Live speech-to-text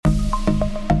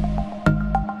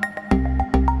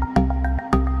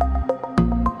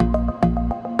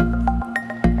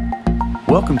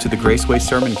Welcome to the Graceway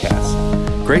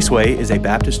Sermoncast. Graceway is a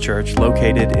Baptist church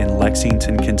located in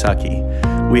Lexington, Kentucky.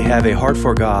 We have a heart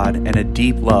for God and a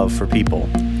deep love for people.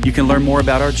 You can learn more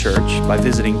about our church by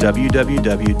visiting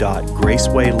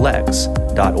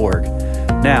www.gracewaylex.org.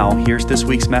 Now, here's this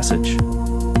week's message.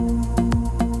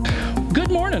 Good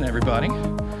morning, everybody.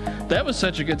 That was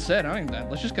such a good set.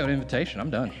 Let's just go to invitation. I'm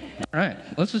done. All right,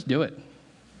 let's just do it.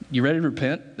 You ready to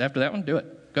repent after that one? Do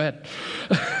it. Go ahead.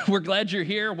 We're glad you're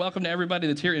here. Welcome to everybody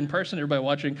that's here in person, everybody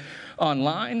watching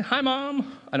online. Hi,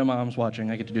 Mom. I know Mom's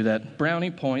watching. I get to do that.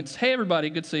 Brownie points. Hey, everybody.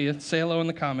 Good to see you. Say hello in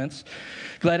the comments.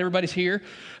 Glad everybody's here.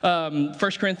 1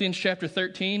 Corinthians chapter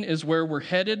 13 is where we're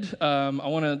headed. I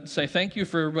want to say thank you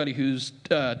for everybody who's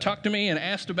talked to me and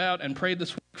asked about and prayed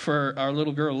this week for our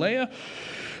little girl, Leia.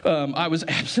 I was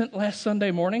absent last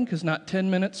Sunday morning because not 10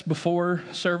 minutes before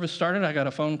service started, I got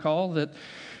a phone call that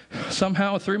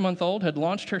somehow a 3-month-old had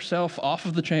launched herself off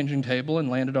of the changing table and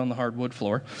landed on the hardwood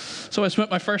floor. So I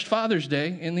spent my first Father's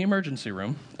Day in the emergency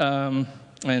room.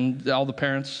 And all the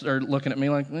parents are looking at me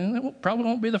like, that probably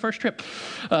won't be the first trip.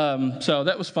 So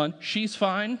that was fun. She's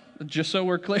fine. Just so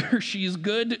we're clear, she's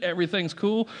good. Everything's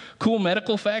cool. Cool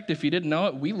medical fact, if you didn't know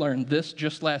it, we learned this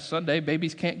just last Sunday.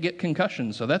 Babies can't get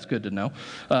concussions, so that's good to know.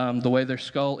 The way their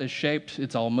skull is shaped,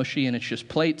 it's all mushy and it's just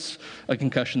plates. A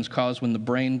concussion's caused when the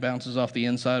brain bounces off the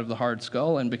inside of the hard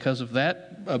skull, and because of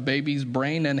that, a baby's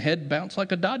brain and head bounce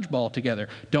like a dodgeball together.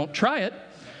 Don't try it.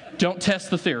 Don't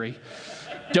test the theory.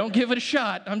 Don't give it a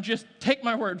shot. Take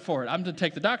my word for it. I'm going to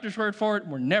take the doctor's word for it.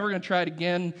 We're never going to try it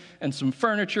again. And some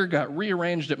furniture got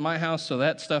rearranged at my house, so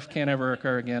that stuff can't ever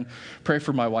occur again. Pray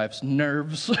for my wife's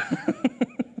nerves.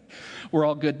 We're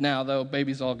all good now, though.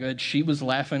 Baby's all good. She was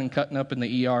laughing and cutting up in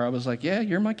the ER. I was like, yeah,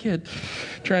 you're my kid.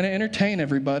 Trying to entertain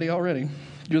everybody already.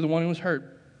 You're the one who was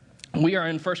hurt. We are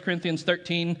in 1 Corinthians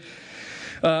 13.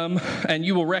 And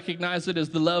you will recognize it as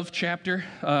the love chapter.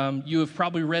 You have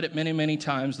probably read it many, many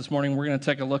times. This morning we're going to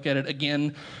take a look at it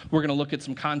again. We're going to look at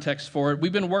some context for it.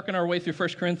 We've been working our way through 1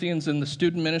 Corinthians in the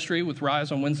student ministry with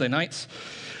Rise on Wednesday nights.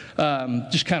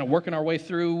 Just kind of working our way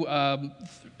through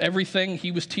everything he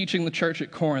was teaching the church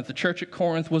at Corinth. The church at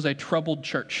Corinth was a troubled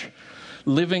church,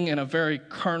 living in a very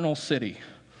carnal city.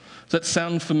 Does that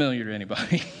sound familiar to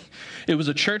anybody? It was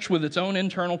a church with its own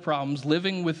internal problems,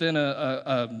 living within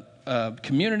a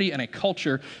community and a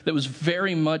culture that was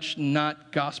very much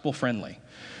not gospel-friendly.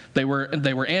 They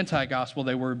were anti-gospel,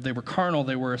 they were carnal,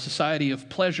 they were a society of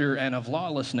pleasure and of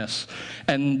lawlessness.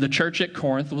 And the church at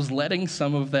Corinth was letting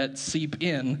some of that seep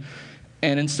in,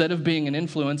 and instead of being an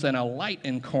influence and a light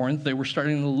in Corinth, they were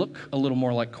starting to look a little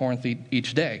more like Corinth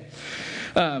each day.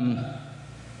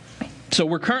 So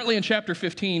we're currently in chapter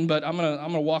 15, but I'm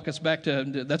gonna walk us back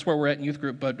to, that's where we're at in youth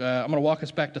group, but I'm going to walk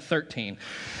us back to 13.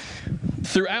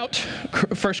 Throughout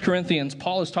 1 Corinthians,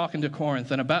 Paul is talking to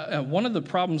Corinth, and about one of the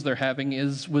problems they're having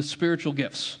is with spiritual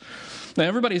gifts. Now,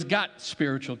 everybody's got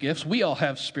spiritual gifts. We all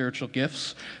have spiritual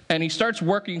gifts, and he starts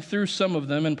working through some of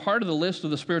them, and part of the list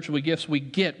of the spiritual gifts we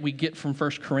get from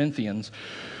 1 Corinthians.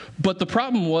 But the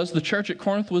problem was the church at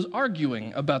Corinth was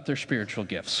arguing about their spiritual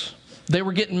gifts. They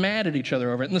were getting mad at each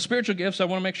other over it. And the spiritual gifts, I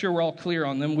want to make sure we're all clear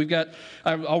on them.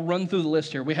 I'll run through the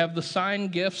list here. We have the sign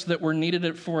gifts that were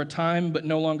needed for a time but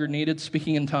no longer needed.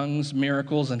 Speaking in tongues,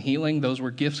 miracles, and healing. Those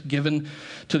were gifts given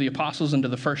to the apostles and to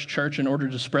the first church in order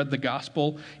to spread the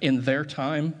gospel in their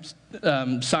time.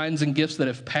 Signs and gifts that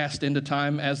have passed into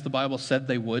time as the Bible said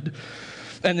they would.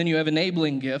 And then you have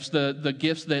enabling gifts, the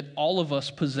gifts that all of us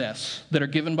possess that are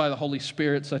given by the Holy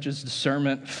Spirit, such as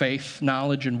discernment, faith,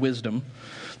 knowledge, and wisdom.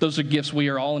 Those are gifts we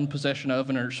are all in possession of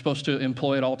and are supposed to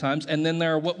employ at all times. And then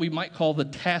there are what we might call the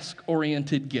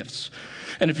task-oriented gifts.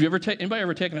 And if you anybody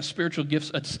ever taken a spiritual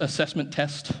gifts assessment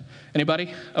test?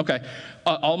 Anybody? Okay.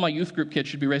 All my youth group kids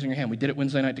should be raising your hand. We did it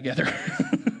Wednesday night together.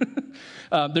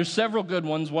 There's several good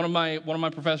ones. One of my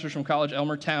professors from college,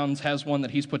 Elmer Towns, has one that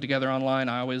he's put together online.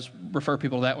 I always refer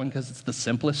people to that one because it's the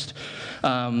simplest.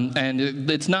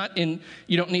 And it's not you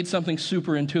don't need something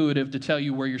super intuitive to tell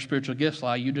you where your spiritual gifts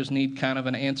lie. You just need kind of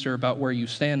an answer about where you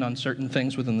stand on certain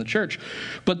things within the church.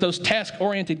 But those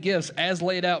task-oriented gifts, as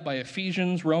laid out by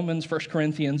Ephesians, Romans, 1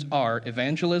 Corinthians, are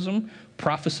evangelism,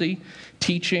 prophecy,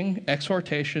 teaching,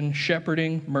 exhortation,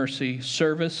 shepherding, mercy,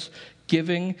 service,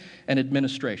 giving, and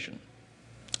administration.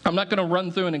 I'm not going to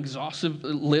run through an exhaustive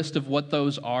list of what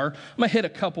those are. I'm going to hit a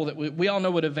couple that we all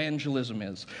know what evangelism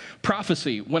is.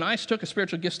 Prophecy. When I took a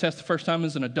spiritual gifts test the first time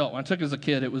as an adult, when I took it as a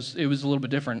kid, it was a little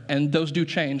bit different. And those do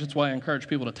change. That's why I encourage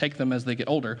people to take them as they get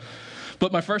older.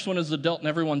 But my first one as an adult and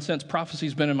everyone since,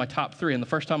 prophecy's been in my top 3. And the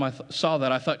first time I saw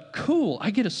that, I thought, cool,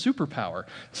 I get a superpower.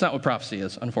 It's not what prophecy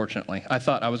is, unfortunately. I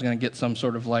thought I was going to get some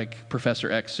sort of like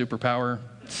Professor X superpower.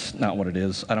 It's not what it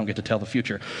is. I don't get to tell the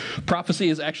future. Prophecy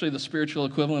is actually the spiritual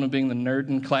equivalent of being the nerd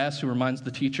in class who reminds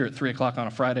the teacher at 3 o'clock on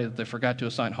a Friday that they forgot to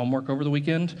assign homework over the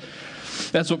weekend.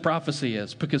 That's what prophecy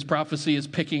is, because prophecy is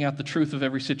picking out the truth of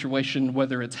every situation,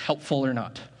 whether it's helpful or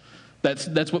not.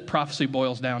 That's what prophecy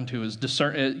boils down to, is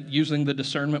using the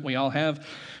discernment we all have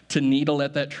to needle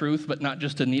at that truth, but not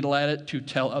just to needle at it, to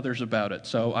tell others about it.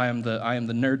 So I am the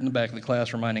nerd in the back of the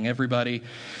class reminding everybody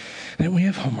that we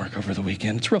have homework over the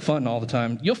weekend. It's real fun all the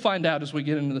time. You'll find out as we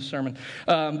get into the sermon.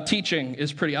 Teaching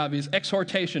is pretty obvious.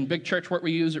 Exhortation, big church word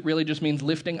we use, it really just means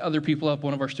lifting other people up.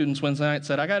 One of our students Wednesday night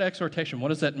said, I got exhortation. What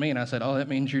does that mean? I said, oh, that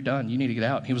means you're done. You need to get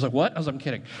out. He was like, what? I was like, I'm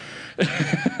kidding.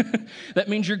 That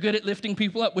means you're good at lifting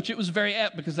people up, which it was very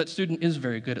apt because that student is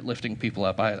very good at lifting people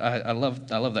up. I love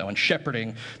that one.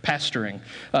 Shepherding, pastoring,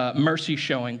 mercy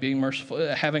showing, being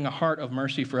merciful, having a heart of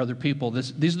mercy for other people.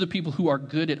 These are the people who are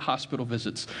good at hospital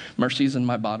visits. Mercy's in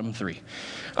my bottom 3.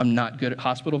 I'm not good at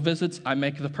hospital visits. I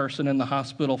make the person in the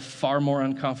hospital far more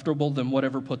uncomfortable than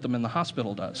whatever put them in the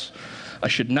hospital does. I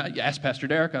should not, ask Pastor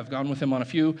Derek, I've gone with him on a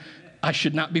few. I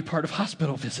should not be part of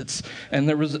hospital visits. And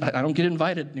I don't get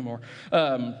invited anymore.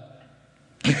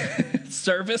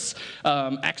 Service,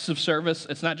 acts of service.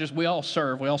 It's not just we all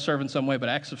serve in some way, but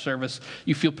acts of service,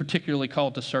 you feel particularly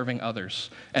called to serving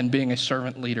others and being a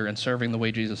servant leader and serving the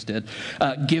way Jesus did.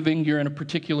 Giving, you're in a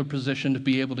particular position to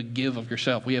be able to give of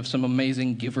yourself. We have some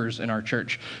amazing givers in our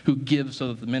church who give so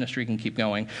that the ministry can keep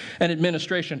going. And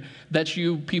administration, that's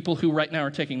you people who right now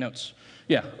are taking notes.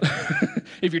 Yeah.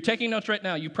 If you're taking notes right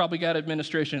now, you probably got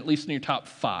administration at least in your top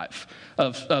 5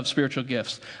 of spiritual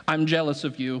gifts. I'm jealous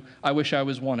of you. I wish I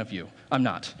was one of you. I'm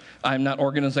not. I'm not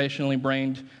organizationally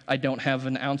brained. I don't have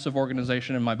an ounce of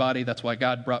organization in my body. That's why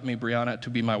God brought me Brianna to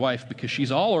be my wife, because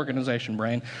she's all organization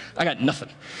brain. I got nothing.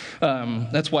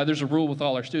 That's why there's a rule with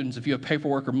all our students. If you have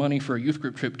paperwork or money for a youth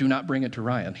group trip, do not bring it to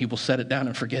Ryan. He will set it down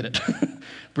and forget it.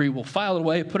 Bree will file it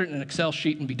away, put it in an Excel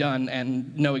sheet and be done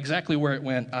and know exactly where it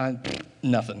went.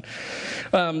 Nothing.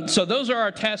 So those are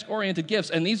our task-oriented gifts,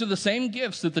 and these are the same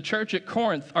gifts that the church at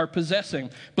Corinth are possessing,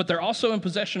 but they're also in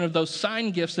possession of those sign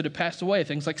gifts that have passed away,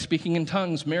 things like speaking in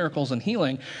tongues, miracles, and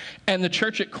healing. And the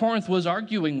church at Corinth was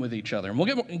arguing with each other, and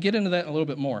we'll get into that in a little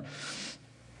bit more.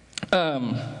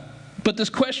 But this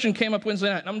question came up Wednesday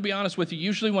night, and I'm going to be honest with you.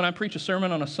 Usually when I preach a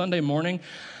sermon on a Sunday morning,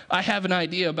 I have an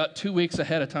idea about 2 weeks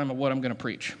ahead of time of what I'm going to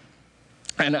preach.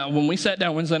 And when we sat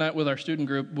down Wednesday night with our student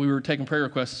group, we were taking prayer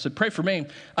requests. I said, pray for me.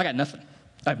 I got nothing.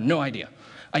 I have no idea.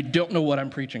 I don't know what I'm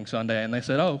preaching Sunday. And they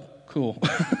said, oh, cool.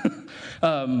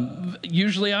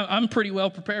 Usually I'm pretty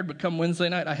well prepared, but come Wednesday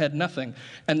night, I had nothing.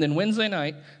 And then Wednesday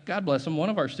night, God bless him, one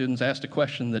of our students asked a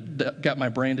question that got my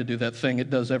brain to do that thing it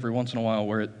does every once in a while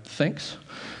where it thinks.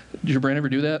 Did your brain ever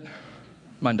do that?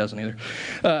 Mine doesn't either.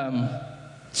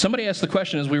 Somebody asked the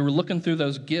question as we were looking through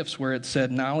those gifts where it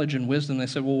said knowledge and wisdom. They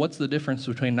said, well, what's the difference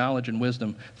between knowledge and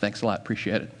wisdom? Thanks a lot.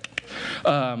 Appreciate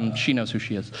it. She knows who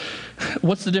she is.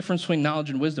 What's the difference between knowledge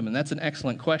and wisdom? And that's an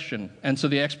excellent question. And so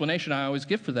the explanation I always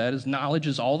give for that is knowledge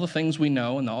is all the things we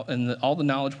know and all the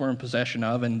knowledge we're in possession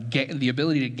of and the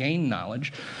ability to gain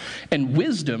knowledge. And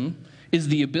wisdom is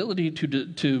the ability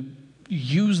to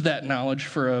use that knowledge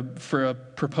for a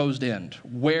proposed end,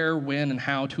 where, when, and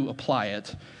how to apply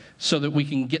it, so that we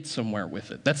can get somewhere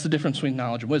with it. That's the difference between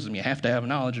knowledge and wisdom. You have to have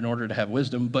knowledge in order to have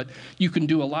wisdom, but you can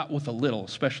do a lot with a little,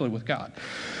 especially with God.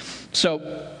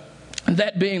 So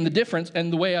that being the difference,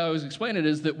 and the way I always explain it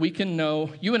is that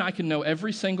you and I can know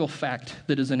every single fact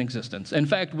that is in existence. In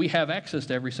fact, we have access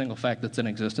to every single fact that's in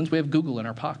existence. We have Google in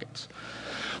our pockets.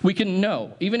 We can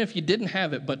know, even if you didn't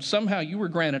have it, but somehow you were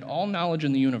granted all knowledge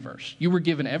in the universe. You were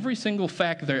given every single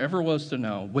fact there ever was to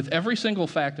know. With every single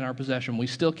fact in our possession, we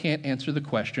still can't answer the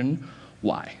question,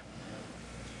 why?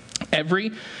 Every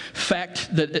fact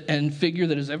and figure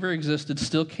that has ever existed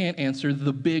still can't answer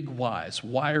the big whys.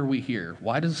 Why are we here?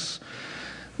 Why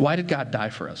did God die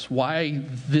for us? Why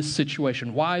this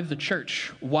situation? Why the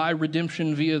church? Why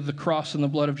redemption via the cross and the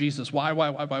blood of Jesus? Why?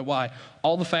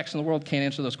 All the facts in the world can't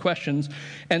answer those questions.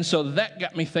 And so that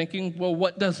got me thinking, well,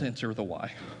 what does answer the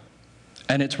why?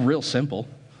 And it's real simple.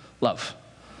 Love.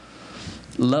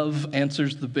 Love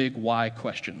answers the big why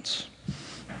questions.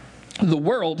 The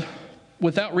world,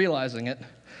 without realizing it,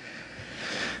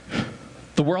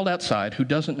 the world outside who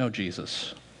doesn't know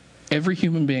Jesus, every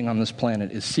human being on this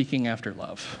planet is seeking after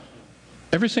love.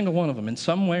 Every single one of them in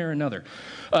some way or another.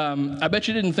 I bet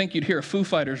you didn't think you'd hear a Foo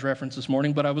Fighters reference this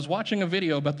morning, but I was watching a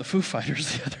video about the Foo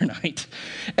Fighters the other night,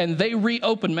 and they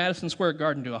reopened Madison Square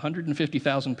Garden to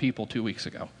 150,000 people 2 weeks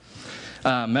ago.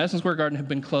 Madison Square Garden had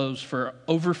been closed for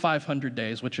over 500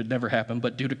 days, which had never happened,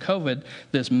 but due to COVID,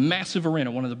 this massive arena,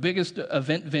 one of the biggest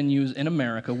event venues in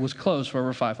America, was closed for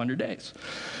over 500 days.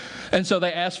 And so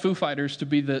they asked Foo Fighters to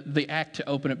be the act to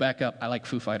open it back up. I like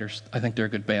Foo Fighters. I think they're a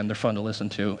good band. They're fun to listen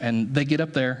to. And they get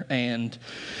up there, and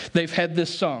they've had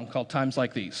this song called Times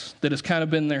Like These that has kind of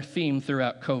been their theme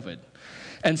throughout COVID.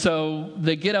 And so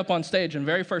they get up on stage, and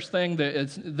very first thing,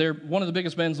 they're one of the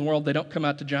biggest bands in the world. They don't come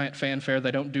out to giant fanfare.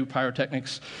 They don't do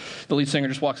pyrotechnics. The lead singer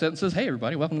just walks out and says, "Hey,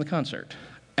 everybody, welcome to the concert."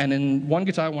 And then one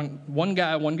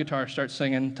guitar starts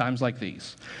singing Times Like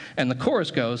These. And the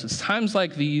chorus goes, "It's times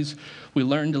like these we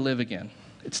learn to live again.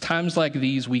 It's times like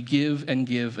these we give and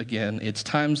give again. It's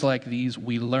times like these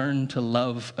we learn to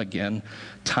love again,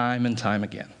 time and time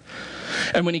again."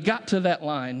 And when he got to that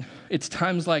line, "It's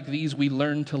times like these we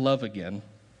learn to love again,"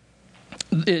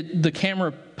 the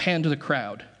camera panned to the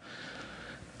crowd.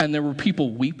 And there were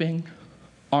people weeping,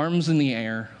 arms in the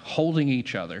air, holding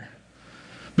each other.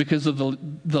 Because of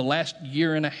the last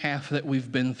year and a half that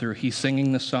we've been through, he's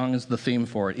singing this song as the theme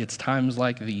for it. It's times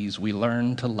like these we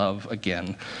learn to love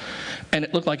again. And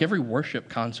it looked like every worship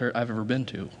concert I've ever been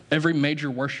to, every major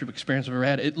worship experience I've ever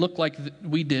had, it looked like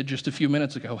we did just a few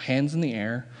minutes ago, hands in the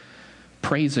air,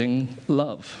 praising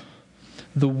love.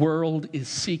 The world is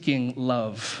seeking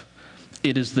love.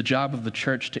 It is the job of the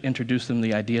church to introduce them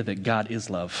the idea that God is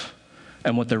love,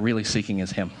 and what they're really seeking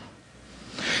is him.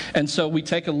 And so we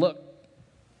take a look.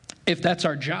 If that's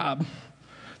our job,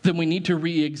 then we need to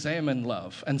re-examine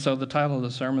love. And so the title of the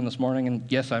sermon this morning, and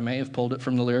yes, I may have pulled it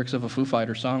from the lyrics of a Foo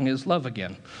Fighters song, is Love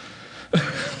Again.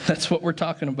 That's what we're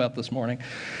talking about this morning.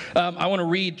 I want to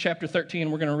read chapter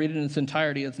 13. We're going to read it in its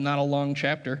entirety. It's not a long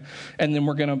chapter. And then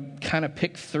we're going to kind of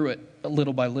pick through it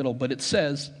little by little. But it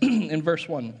says in verse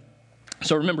 1,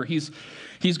 so remember, he's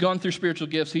gone through spiritual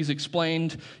gifts. He's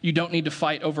explained you don't need to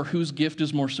fight over whose gift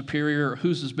is more superior, or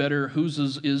whose is better, whose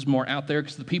is more out there,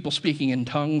 because the people speaking in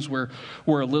tongues were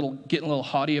getting a little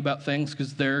haughty about things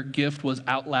because their gift was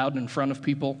out loud in front of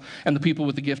people. And the people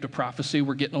with the gift of prophecy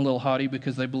were getting a little haughty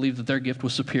because they believed that their gift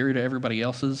was superior to everybody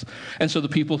else's. And so the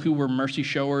people who were mercy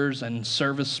showers and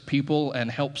service people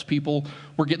and helps people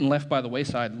were getting left by the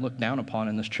wayside and looked down upon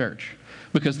in this church,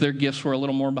 because their gifts were a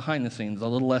little more behind the scenes, a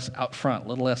little less out front, a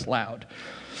little less loud.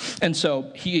 And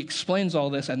so he explains all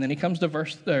this, and then he comes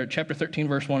to chapter 13,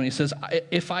 verse 1, and he says,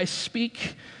 "If I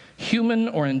speak human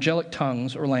or angelic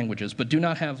tongues or languages, but do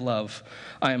not have love,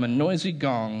 I am a noisy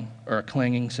gong or a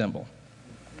clanging cymbal.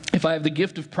 If I have the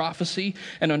gift of prophecy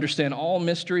and understand all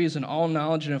mysteries and all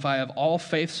knowledge, and if I have all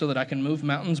faith so that I can move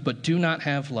mountains, but do not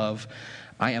have love,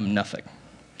 I am nothing.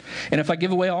 And if I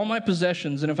give away all my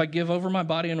possessions, and if I give over my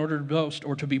body in order to boast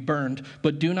or to be burned,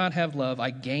 but do not have love, I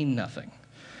gain nothing.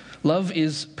 Love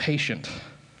is patient.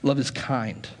 Love is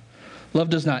kind.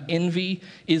 Love does not envy,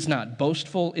 is not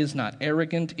boastful, is not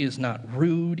arrogant, is not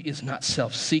rude, is not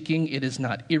self-seeking, it is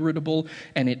not irritable,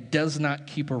 and it does not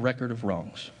keep a record of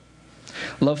wrongs.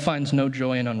 Love finds no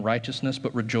joy in unrighteousness,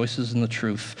 but rejoices in the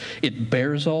truth. It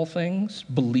bears all things,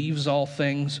 believes all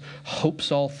things,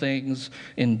 hopes all things,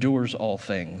 endures all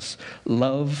things.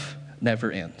 Love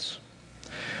never ends.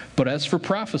 But as for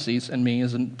prophecies," and me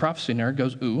as a prophecy nerd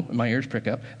goes, ooh, and my ears prick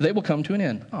up, "they will come to an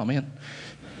end." Oh, man.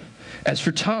 "As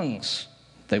for tongues,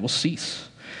 they will cease.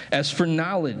 As for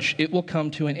knowledge, it will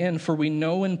come to an end. For we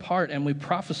know in part and we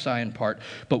prophesy in part.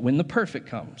 But when the perfect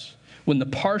comes, when the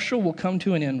partial will come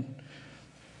to an end,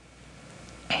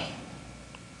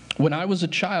 when I was a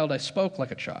child, I spoke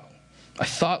like a child. I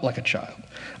thought like a child.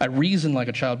 I reasoned like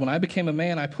a child. When I became a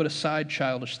man, I put aside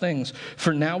childish things.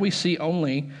 For now we see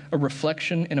only a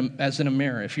reflection as in a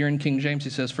mirror." If you're in King James, he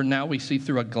says, "For now we see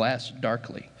through a glass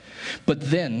darkly. But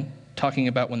then," talking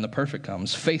about when the perfect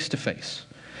comes, "face to face.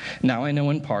 Now I know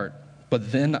in part,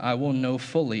 but then I will know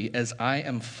fully as I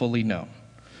am fully known."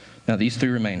 Now these three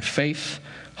remain: faith,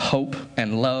 hope,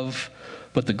 and love.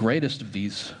 But the greatest of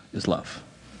these is love.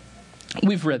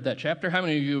 We've read that chapter. How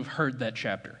many of you have heard that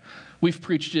chapter? We've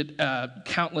preached it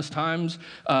countless times.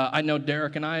 I know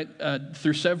Derek and I,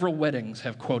 through several weddings,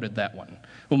 have quoted that one.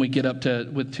 When we get up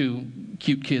with two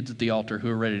cute kids at the altar who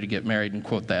are ready to get married, and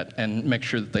quote that and make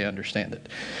sure that they understand it.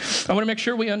 I want to make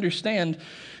sure we understand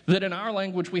that in our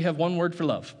language we have one word for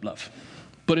love, love.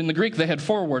 But in the Greek they had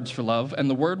 4 words for love, and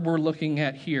the word we're looking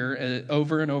at here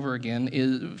over and over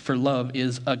again for love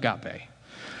is agape.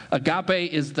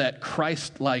 Agape is that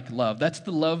Christ-like love. That's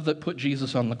the love that put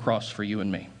Jesus on the cross for you and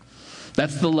me.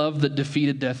 That's the love that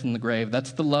defeated death in the grave.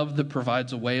 That's the love that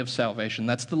provides a way of salvation.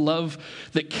 That's the love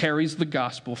that carries the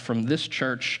gospel from this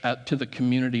church out to the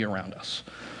community around us.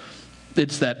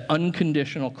 It's that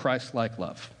unconditional Christ-like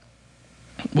love.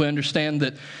 We understand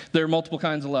that there are multiple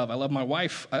kinds of love. I love my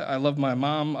wife, I love my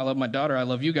mom, I love my daughter, I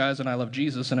love you guys, and I love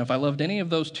Jesus. And if I loved any of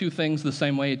those two things the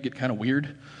same way, it'd get kind of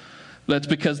weird. That's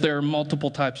because there are multiple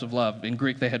types of love. In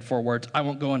Greek, they had 4 words. I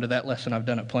won't go into that lesson. I've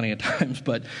done it plenty of times.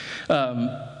 But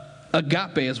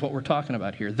agape is what we're talking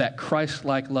about here, that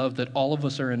Christ-like love that all of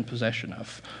us are in possession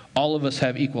of, all of us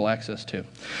have equal access to.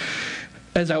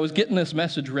 As I was getting this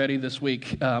message ready this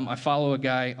week, I follow a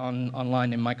guy online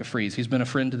named Micah Fries. He's been a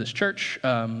friend to this church.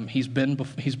 He's been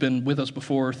with us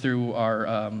before through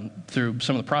through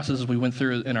some of the processes we went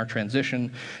through in our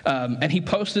transition. And he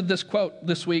posted this quote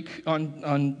this week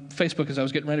on Facebook as I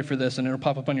was getting ready for this, and it'll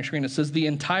pop up on your screen. It says, "The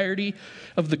entirety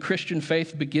of the Christian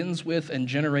faith begins with and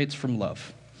generates from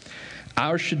love.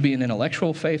 Ours should be an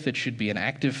intellectual faith, it should be an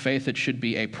active faith, it should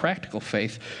be a practical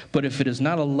faith, but if it is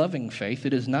not a loving faith,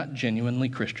 it is not genuinely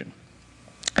Christian."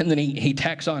 And then he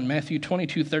tacks on Matthew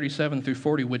 22:37 through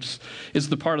 40, which is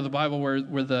the part of the Bible where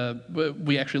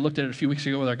we actually looked at it a few weeks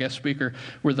ago with our guest speaker,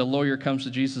 where the lawyer comes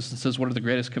to Jesus and says, what are the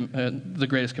greatest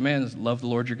commands? Love the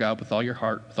Lord your God with all your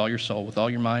heart, with all your soul, with all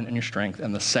your mind and your strength.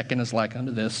 And the second is like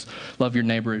unto this, love your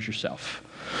neighbor as yourself.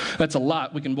 That's a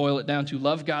lot. We can boil it down to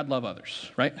love God, love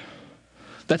others, right?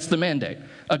 That's the mandate.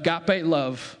 Agape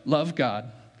love, love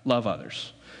God, love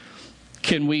others.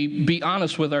 Can we be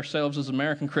honest with ourselves as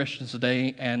American Christians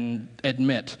today and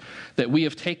admit that we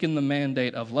have taken the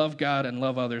mandate of love God and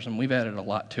love others and we've added a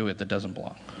lot to it that doesn't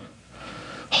belong?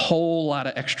 Whole lot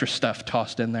of extra stuff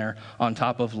tossed in there on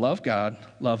top of love God,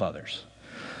 love others.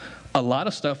 A lot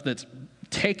of stuff that's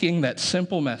taking that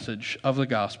simple message of the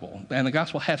gospel, and the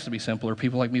gospel has to be simple or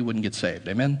people like me wouldn't get saved,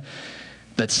 amen?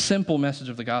 That simple message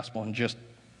of the gospel and just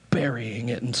burying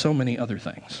it in so many other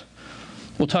things.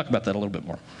 We'll talk about that a little bit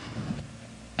more.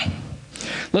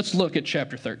 Let's look at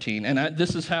chapter 13, and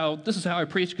this is how I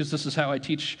preach, because this is how I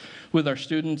teach with our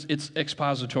students. It's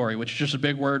expository, which is just a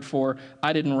big word for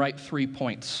I didn't write 3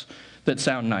 points that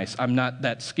sound nice. I'm not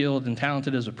that skilled and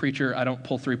talented as a preacher. I don't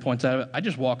pull 3 points out of it. I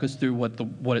just walk us through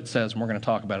what it says, and we're going to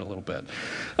talk about it a little bit.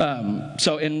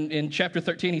 So in chapter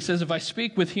 13, he says, "If I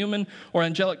speak with human or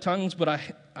angelic tongues, but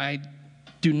I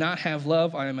do not have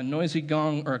love, I am a noisy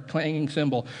gong or a clanging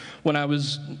cymbal." When I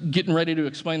was getting ready to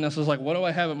explain this, I was like, what do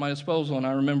I have at my disposal? And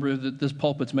I remember that this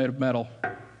pulpit's made of metal.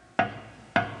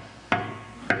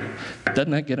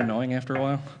 Doesn't that get annoying after a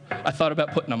while? I thought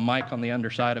about putting a mic on the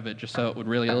underside of it just so it would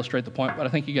really illustrate the point, but I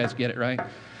think you guys get it, right?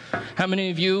 How many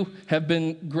of you have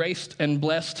been graced and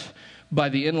blessed by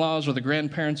the in-laws or the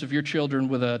grandparents of your children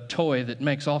with a toy that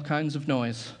makes all kinds of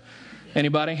noise?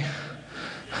 Anybody?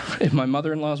 If my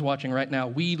mother-in-law is watching right now,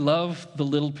 we love the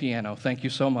little piano. Thank you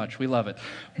so much. We love it.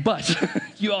 But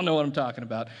you all know what I'm talking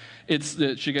about.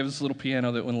 She gave us a little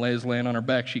piano that when Leia's laying on her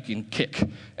back, she can kick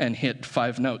and hit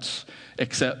 5 notes,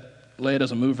 except Leia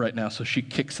doesn't move right now, so she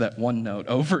kicks that one note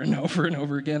over and over and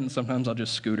over again, and sometimes I'll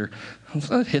just scoot her.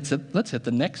 Let's hit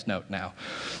the next note now.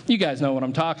 You guys know what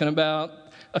I'm talking about.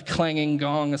 A clanging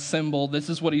gong, a cymbal. This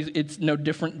is what it's no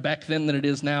different back then than it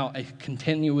is now. A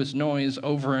continuous noise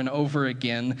over and over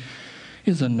again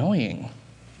is annoying.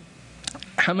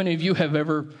 How many of you have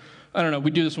ever, I don't know,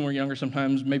 we do this when we're younger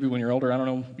sometimes, maybe when you're older, I don't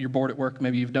know, you're bored at work,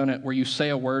 maybe you've done it, where you say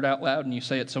a word out loud and you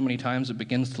say it so many times it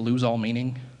begins to lose all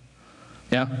meaning.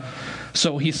 Yeah?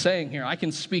 So he's saying here, I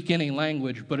can speak any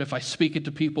language, but if I speak it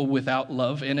to people without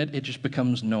love in it, it just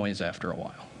becomes noise after a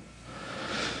while.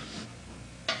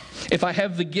 If I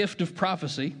have the gift of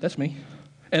prophecy, that's me,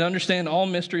 and understand all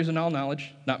mysteries and all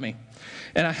knowledge, not me,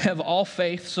 and I have all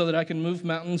faith so that I can move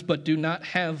mountains but do not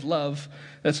have love,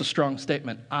 that's a strong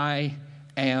statement. I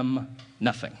am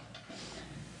nothing.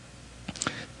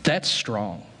 That's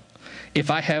strong.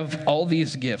 If I have all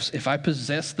these gifts, if I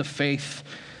possess the faith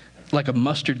like a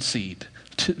mustard seed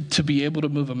to be able to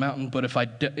move a mountain, but if I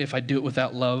do it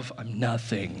without love, I'm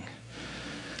nothing.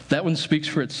 That one speaks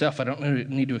for itself. I don't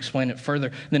need to explain it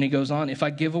further. Then he goes on, if I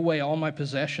give away all my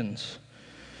possessions,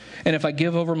 and if I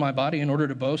give over my body in order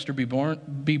to boast or be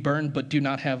burned, but do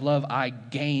not have love, I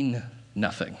gain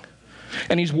nothing.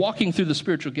 And he's walking through the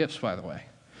spiritual gifts, by the way.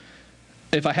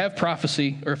 If I have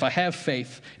prophecy, or if I have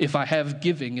faith, if I have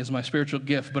giving is my spiritual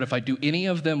gift, but if I do any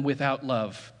of them without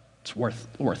love, it's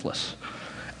worthless.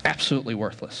 Absolutely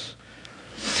worthless.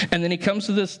 And then he comes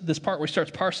to this part where he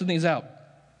starts parsing these out.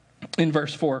 In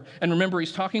verse 4, and remember,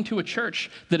 he's talking to a church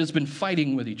that has been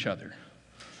fighting with each other.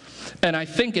 And I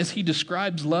think as he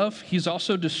describes love, he's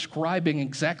also describing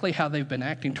exactly how they've been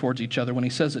acting towards each other when he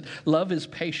says it. Love is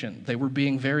patient. They were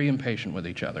being very impatient with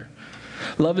each other.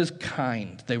 Love is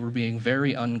kind. They were being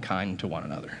very unkind to one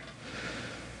another.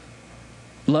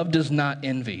 Love does not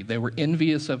envy. They were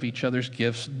envious of each other's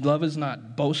gifts. Love is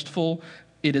not boastful.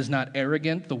 It is not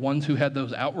arrogant. The ones who had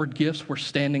those outward gifts were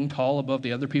standing tall above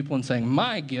the other people and saying,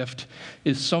 my gift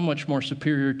is so much more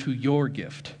superior to your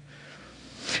gift.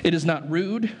 It is not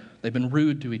rude. They've been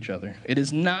rude to each other. It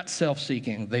is not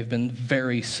self-seeking. They've been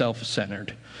very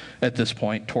self-centered at this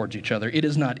point towards each other. It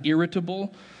is not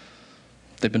irritable.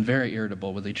 They've been very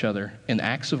irritable with each other. In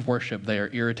acts of worship, they are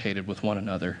irritated with one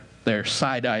another. They're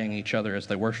side-eyeing each other as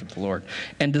they worship the Lord.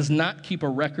 And does not keep a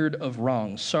record of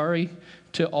wrongs. Sorry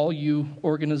to all you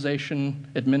organization,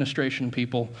 administration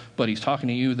people, but he's talking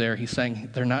to you there. He's saying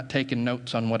they're not taking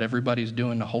notes on what everybody's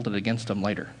doing to hold it against them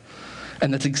later.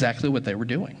 And that's exactly what they were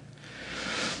doing.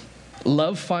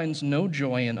 Love finds no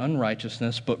joy in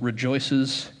unrighteousness, but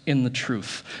rejoices in the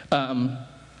truth.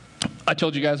 I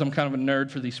told you guys I'm kind of a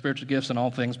nerd for these spiritual gifts and all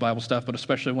things Bible stuff, but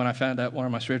especially when I found out one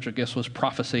of my spiritual gifts was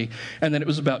prophecy, and then it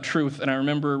was about truth. And I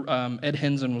remember Ed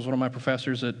Hinzen was one of my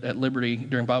professors at Liberty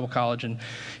during Bible college, and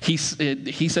he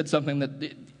said something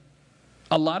that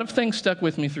a lot of things stuck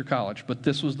with me through college, but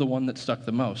this was the one that stuck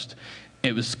the most.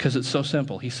 It was because it's so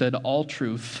simple. He said, all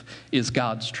truth is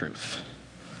God's truth.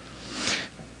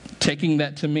 Taking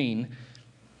that to mean,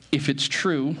 if it's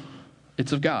true,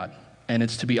 it's of God, and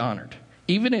it's to be honored.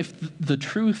 Even if the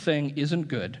true thing isn't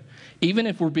good, even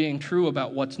if we're being true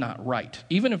about what's not right,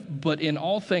 but in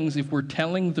all things, if we're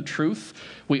telling the truth,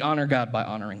 we honor God by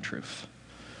honoring truth.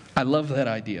 I love that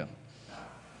idea.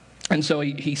 And so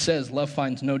he says, love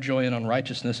finds no joy in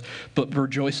unrighteousness, but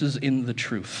rejoices in the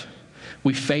truth.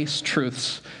 We face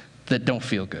truths that don't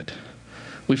feel good.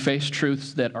 We face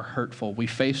truths that are hurtful. We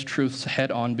face truths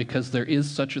head on because there is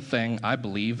such a thing, I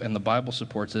believe, and the Bible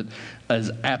supports it,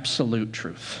 as absolute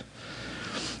truth.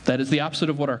 That is the opposite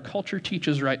of what our culture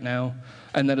teaches right now,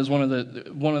 and that is one of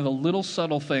the little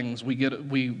subtle things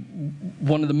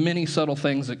one of the many subtle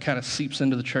things that kind of seeps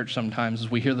into the church sometimes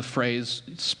is we hear the phrase,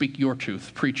 speak your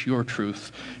truth, preach your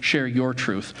truth, share your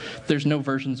truth. There's no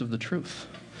versions of the truth.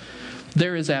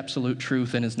 There is absolute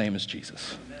truth, and his name is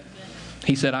Jesus.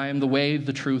 He said, I am the way,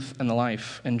 the truth, and the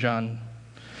life in John.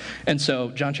 And so,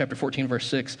 John chapter 14, verse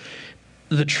 6,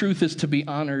 the truth is to be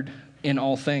honored in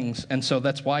all things. And so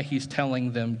that's why he's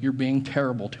telling them, you're being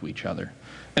terrible to each other.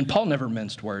 And Paul never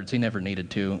minced words. He never needed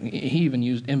to. He even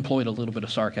employed a little bit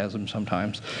of sarcasm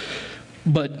sometimes.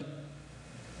 But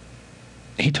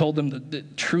he told them that the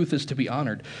truth is to be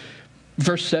honored.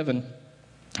 Verse 7,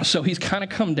 so he's kind of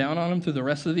come down on them through the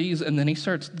rest of these, and then he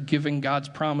starts giving God's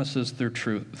promises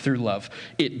through love.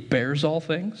 It bears all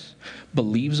things,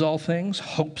 believes all things,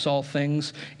 hopes all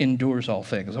things, endures all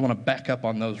things. I want to back up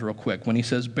on those real quick. When he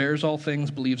says bears all things,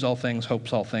 believes all things,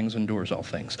 hopes all things, endures all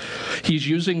things, he's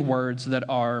using words that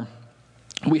are,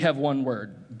 we have one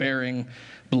word, bearing,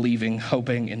 believing,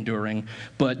 hoping, enduring,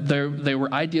 but they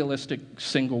were idealistic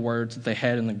single words that they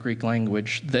had in the Greek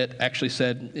language that actually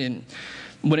said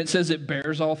when it says it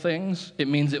bears all things, it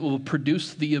means it will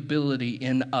produce the ability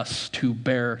in us to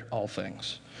bear all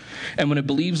things. And when it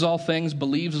believes all things,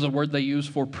 believes is a word they use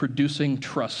for producing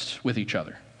trust with each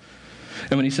other.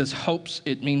 And when he says hopes,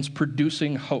 it means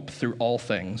producing hope through all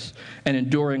things. And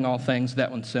enduring all things, that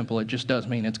one's simple. It just does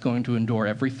mean it's going to endure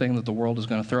everything that the world is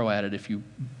going to throw at it if you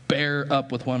bear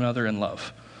up with one another in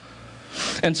love.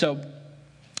 And so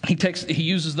he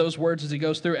uses those words as he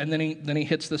goes through, and then he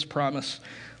hits this promise.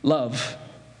 Love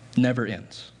never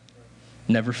ends,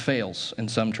 never fails in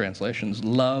some translations.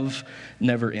 Love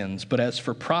never ends. But as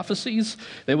for prophecies,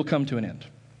 they will come to an end.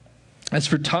 As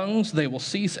for tongues, they will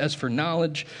cease. As for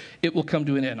knowledge, it will come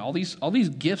to an end. All these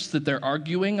gifts that they're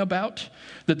arguing about,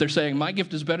 that they're saying, my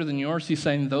gift is better than yours, he's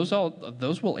saying those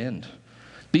will end.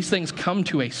 These things come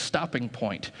to a stopping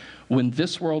point. When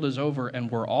this world is over and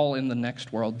we're all in the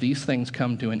next world, these things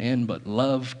come to an end, but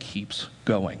love keeps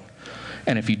going.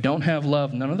 And if you don't have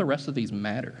love, none of the rest of these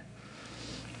matter.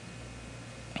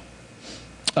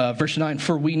 Verse 9,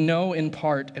 for we know in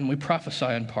part and we prophesy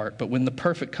in part, but when the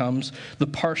perfect comes, the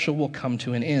partial will come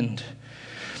to an end.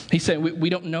 He's saying we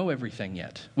don't know everything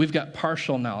yet. We've got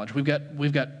partial knowledge.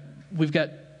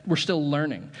 We're still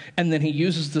learning. And then he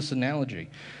uses this analogy.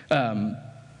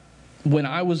 When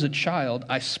I was a child,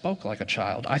 I spoke like a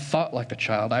child. I thought like a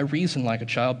child. I reasoned like a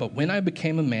child. But when I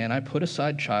became a man, I put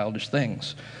aside childish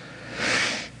things.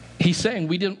 He's saying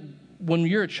when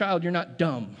you're a child, you're not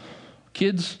dumb.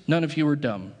 Kids, none of you are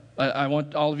dumb. I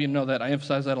want all of you to know that. I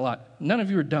emphasize that a lot. None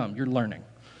of you are dumb. You're learning.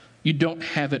 You don't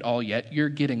have it all yet. You're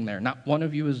getting there. Not one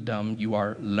of you is dumb. You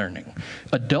are learning.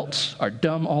 Adults are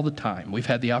dumb all the time. We've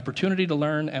had the opportunity to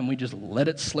learn, and we just let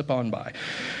it slip on by.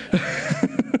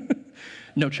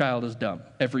 no child is dumb.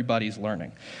 Everybody's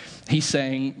learning. He's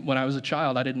saying, when I was a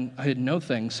child, I didn't know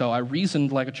things, so I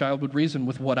reasoned like a child would reason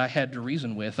with what I had to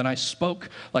reason with, and I spoke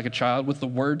like a child with the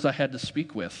words I had to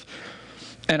speak with.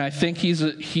 And I think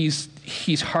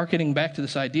he's hearkening back to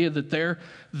this idea that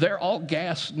they're all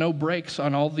gas, no brakes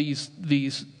on all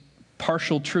these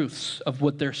partial truths of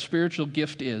what their spiritual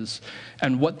gift is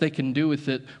and what they can do with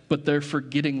it, but they're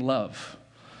forgetting love.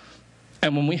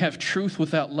 And when we have truth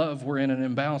without love, we're in an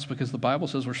imbalance, because the Bible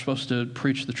says we're supposed to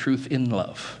preach the truth in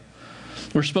love.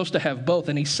 We're supposed to have both.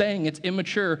 And he's saying it's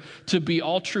immature to be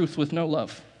all truth with no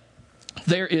love.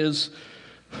 There is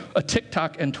a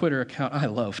TikTok and Twitter account I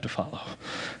love to follow.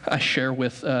 I share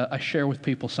with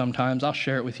people sometimes. I'll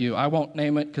share it with you. I won't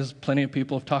name it because plenty of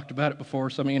people have talked about it before.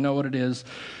 Some of you know what it is.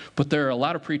 But there are a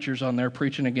lot of preachers on there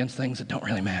preaching against things that don't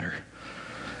really matter.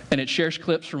 And it shares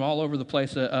clips from all over the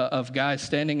place of guys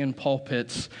standing in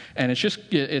pulpits. And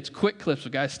it's quick clips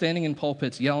of guys standing in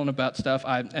pulpits yelling about stuff.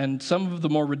 And some of the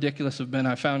more ridiculous have been,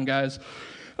 I found guys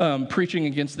preaching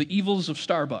against the evils of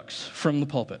Starbucks from the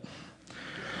pulpit.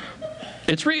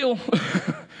 It's real.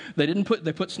 They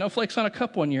put snowflakes on a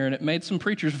cup one year, and it made some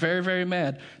preachers very, very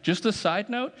mad. Just a side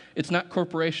note, it's not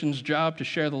corporations' job to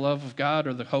share the love of God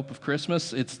or the hope of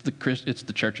Christmas. It's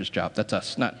the church's job. That's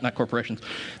us, not corporations.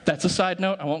 That's a side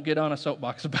note. I won't get on a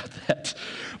soapbox about that.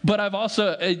 But I've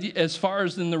also, as far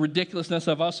as in the ridiculousness,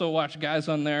 I've also watched guys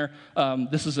on there.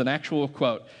 This is an actual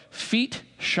quote. Feet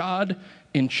shod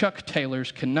in Chuck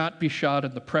Taylors cannot be shod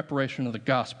in the preparation of the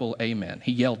gospel. Amen.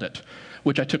 He yelled it,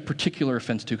 which I took particular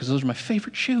offense to because those are my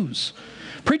favorite shoes.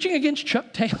 Preaching against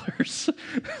Chuck Taylors.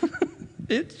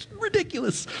 It's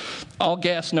ridiculous. All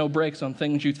gas, no brakes on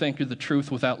things you think are the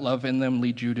truth without love in them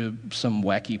lead you to some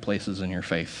wacky places in your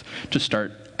faith to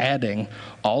start adding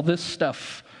all this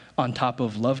stuff on top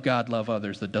of love God, love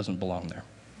others that doesn't belong there.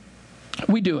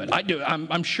 We do it. I do it.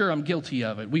 I'm sure I'm guilty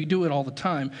of it. We do it all the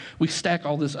time. We stack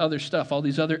all this other stuff, all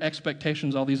these other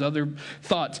expectations, all these other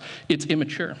thoughts. It's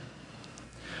immature.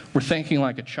 We're thinking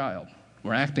like a child.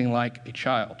 We're acting like a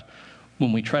child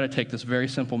when we try to take this very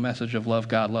simple message of love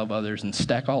God, love others, and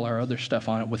stack all our other stuff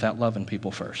on it without loving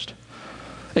people first.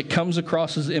 It comes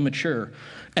across as immature,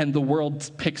 and the world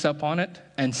picks up on it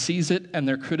and sees it, and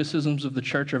their criticisms of the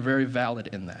church are very valid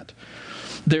in that.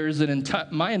 There's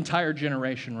my entire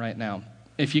generation right now.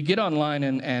 If you get online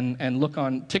and look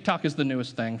on, TikTok is the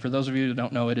newest thing. For those of you who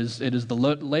don't know, it is the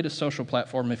latest social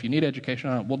platform. If you need education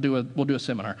on it, we'll do a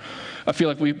seminar. I feel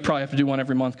like we probably have to do one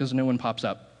every month because a new one pops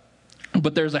up.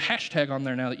 But there's a hashtag on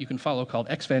there now that you can follow called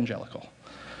Exvangelical.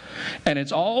 And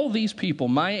it's all these people,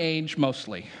 my age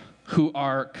mostly, who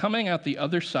are coming out the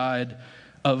other side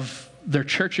of their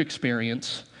church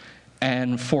experience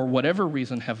and for whatever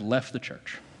reason have left the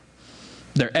church.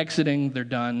 They're exiting, they're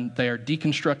done, they are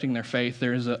deconstructing their faith.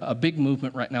 There is a big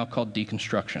movement right now called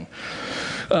deconstruction.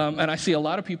 And I see a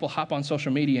lot of people hop on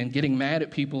social media and getting mad at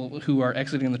people who are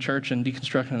exiting the church and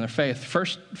deconstructing their faith.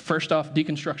 First off,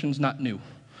 deconstruction is not new.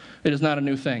 It is not a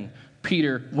new thing.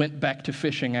 Peter went back to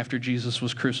fishing after Jesus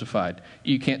was crucified.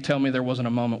 You can't tell me there wasn't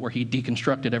a moment where he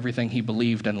deconstructed everything he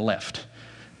believed and left.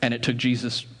 And it took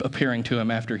Jesus appearing to him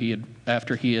after he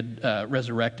had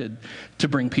resurrected to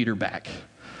bring Peter back.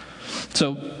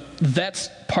 So that's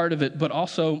part of it, but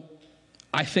also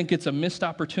I think it's a missed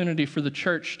opportunity for the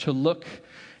church to look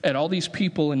at all these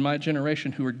people in my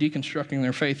generation who are deconstructing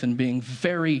their faith and being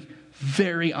very,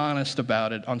 very honest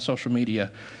about it on social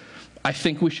media. I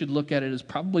think we should look at it as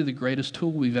probably the greatest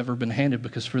tool we've ever been handed,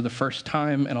 because for the first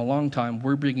time in a long time,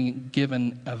 we're being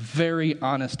given a very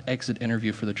honest exit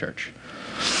interview for the church.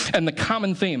 And the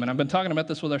common theme, and I've been talking about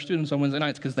this with our students on Wednesday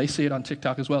nights because they see it on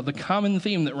TikTok as well, the common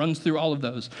theme that runs through all of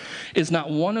those is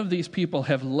not one of these people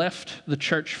have left the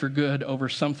church for good over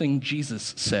something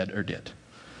Jesus said or did.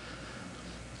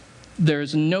 There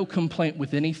is no complaint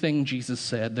with anything Jesus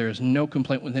said. There is no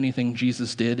complaint with anything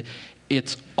Jesus did.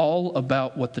 It's all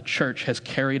about what the church has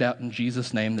carried out in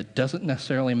Jesus' name that doesn't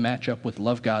necessarily match up with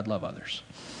love God, love others.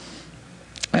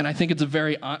 And I think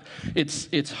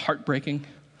it's heartbreaking.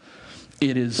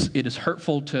 It is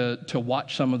hurtful to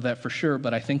watch some of that for sure,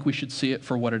 but I think we should see it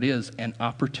for what it is, an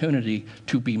opportunity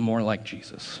to be more like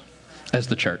Jesus as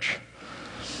the church.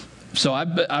 So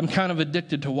I'm kind of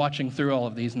addicted to watching through all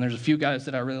of these, and there's a few guys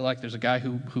that I really like. There's a guy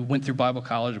who went through Bible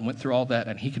college and went through all that,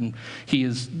 and he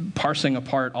is parsing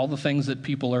apart all the things that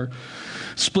people are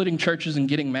splitting churches and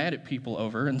getting mad at people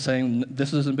over and saying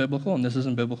this isn't biblical and this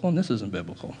isn't biblical and this isn't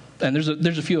biblical. And there's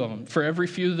a few of them. For every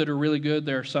few that are really good,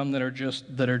 there are some that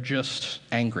are just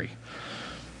angry.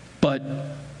 But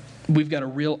we've got a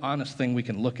real honest thing we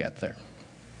can look at there.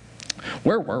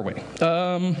 Where were we?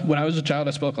 When I was a child,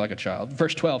 I spoke like a child.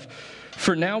 Verse 12,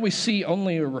 for now we see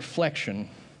only a reflection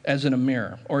as in a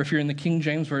mirror. Or if you're in the King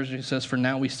James Version, it says, for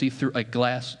now we see through a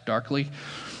glass darkly.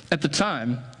 At the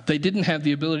time, they didn't have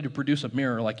the ability to produce a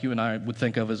mirror like you and I would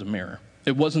think of as a mirror.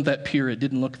 It wasn't that pure. It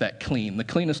didn't look that clean. The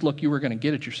cleanest look you were going to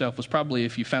get at yourself was probably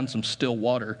if you found some still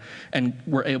water and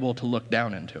were able to look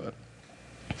down into it.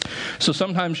 So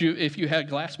sometimes if you had a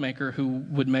glassmaker who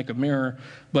would make a mirror,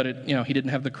 but he didn't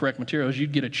have the correct materials,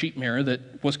 you'd get a cheap mirror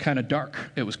that was kind of dark.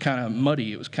 It was kind of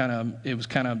muddy.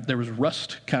 There was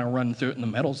rust kind of running through it in the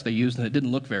metals they used, and it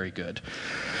didn't look very good.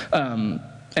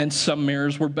 And some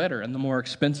mirrors were better, and the more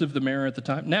expensive the mirror at the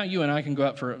time. Now you and I can go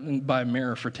out and buy a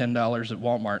mirror for $10 at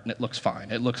Walmart, and it looks fine.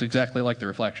 It looks exactly like the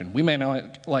reflection. We may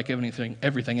not like everything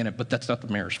in it, but that's not the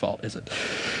mirror's fault, is it?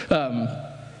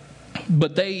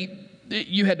 But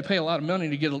you had to pay a lot of money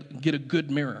to get a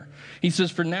good mirror. He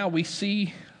says, for now we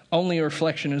see only a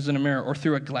reflection as in a mirror or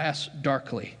through a glass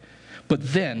darkly. But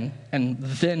then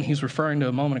he's referring to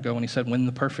a moment ago when he said, when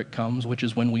the perfect comes, which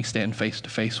is when we stand face to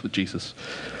face with Jesus.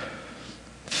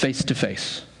 Face to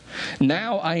face.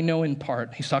 Now I know in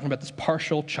part, he's talking about this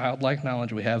partial childlike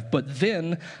knowledge we have, but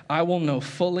then I will know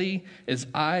fully as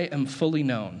I am fully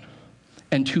known.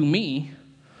 And to me,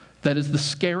 that is the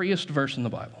scariest verse in the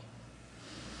Bible.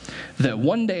 That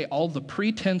one day all the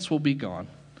pretense will be gone,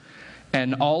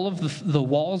 and all of the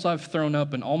walls I've thrown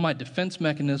up and all my defense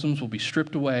mechanisms will be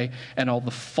stripped away, and all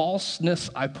the falseness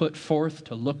I put forth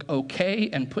to look okay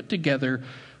and put together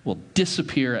will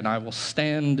disappear, and I will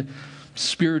stand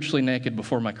spiritually naked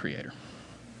before my Creator.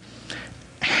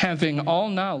 Having all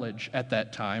knowledge at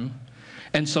that time,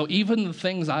 and so even the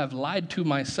things I've lied to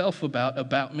myself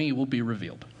about me will be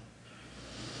revealed.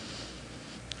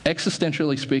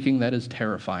 Existentially speaking, that is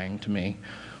terrifying to me,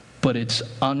 but it's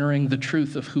honoring the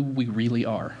truth of who we really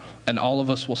are, and all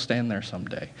of us will stand there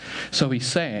someday. So he's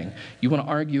saying, you want to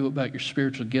argue about your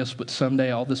spiritual gifts, but someday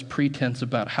all this pretense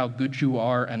about how good you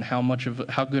are and how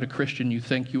good a Christian you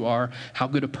think you are, how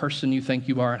good a person you think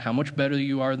you are, and how much better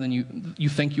you are than you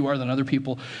think you are than other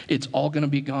people, it's all going to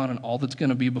be gone, and all that's going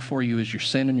to be before you is your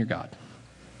sin and your God.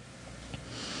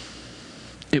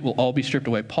 It will all be stripped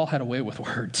away. Paul had a way with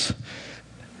words.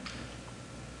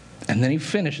 And then he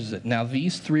finishes it. Now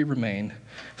these three remain: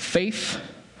 faith,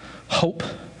 hope,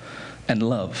 and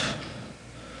love.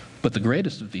 But the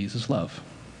greatest of these is love.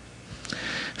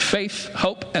 Faith,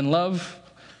 hope, and love,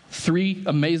 three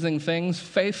amazing things.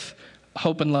 Faith,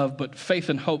 hope, and love, but faith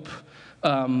and hope,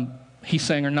 he's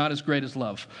saying, are not as great as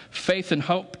love. Faith and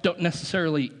hope don't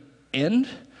necessarily end,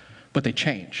 but they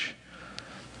change.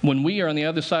 When we are on the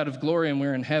other side of glory and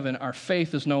we're in heaven, our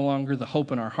faith is no longer the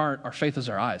hope in our heart. Our faith is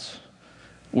our eyes.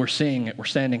 We're seeing it, we're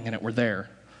standing in it, we're there.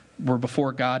 We're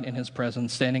before God in his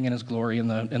presence, standing in his glory in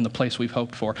the place we've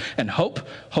hoped for. And hope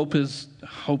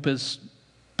has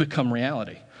become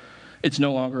reality. It's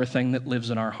no longer a thing that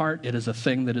lives in our heart. It is a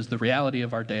thing that is the reality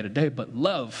of our day-to-day. But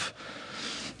love,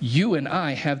 you and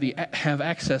I have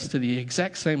access to the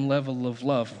exact same level of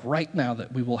love right now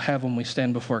that we will have when we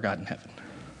stand before God in heaven.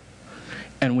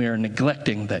 And we are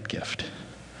neglecting that gift.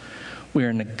 We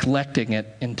are neglecting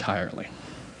it entirely.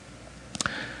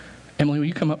 Emily, will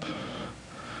you come up?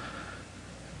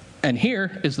 And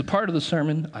here is the part of the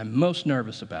sermon I'm most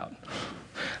nervous about.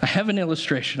 I have an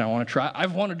illustration I want to try.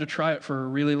 I've wanted to try it for a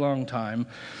really long time,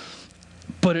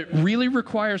 but it really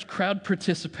requires crowd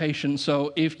participation.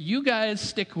 So if you guys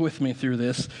stick with me through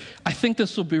this, I think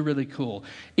this will be really cool.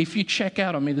 If you check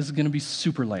out on me, this is going to be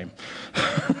super lame.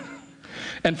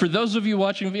 And for those of you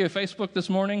watching via Facebook this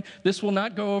morning, this will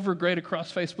not go over great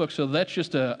across Facebook, so that's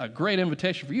just a great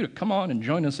invitation for you to come on and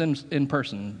join us in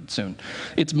person soon.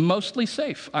 It's mostly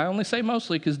safe. I only say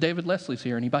mostly because David Leslie's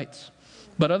here and he bites.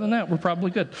 But other than that, we're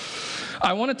probably good.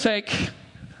 I want to take...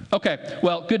 Okay,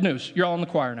 well, good news. You're all in the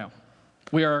choir now.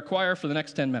 We are a choir for the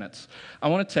next 10 minutes. I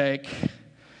want to take...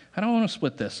 I don't want to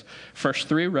split this. First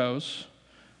 3 rows,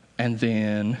 and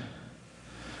then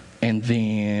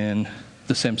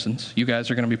the Simpsons. You guys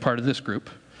are going to be part of this group.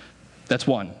 That's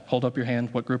 1. Hold up your hand.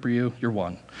 What group are you? You're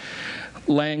 1.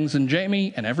 Langs and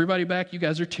Jamie and everybody back, you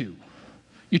guys are 2.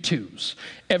 You're 2s.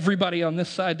 Everybody on this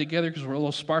side together, because we're a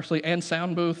little sparsely, and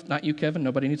sound booth. Not you, Kevin.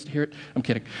 Nobody needs to hear it. I'm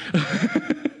kidding.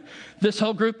 This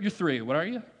whole group, you're 3. What are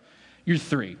you? You're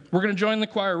 3. We're going to join the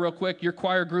choir real quick. Your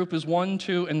choir group is 1,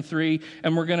 2, and 3,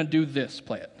 and we're going to do this.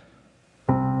 Play it.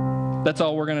 That's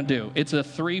all we're going to do. It's a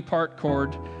 3-part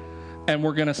chord, and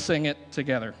we're going to sing it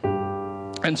together.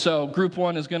 And so group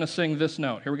 1 is going to sing this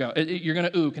note. Here we go. You're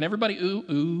going to ooh. Can everybody ooh?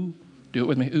 Ooh. Do it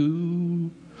with me.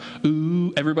 Ooh.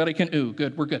 Ooh. Everybody can ooh.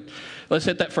 Good. We're good. Let's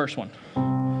hit that first one.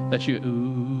 That's you.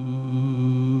 Ooh.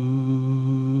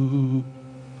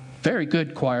 Very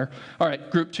good, choir. All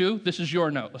right, group 2, this is your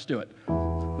note. Let's do it.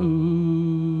 Ooh.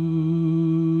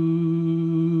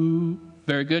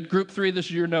 Very good. Group 3, this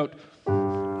is your note.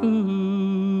 Ooh.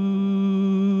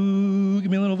 Give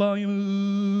me a little volume.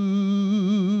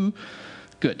 Ooh.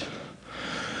 Good.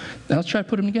 Now let's try to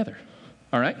put them together.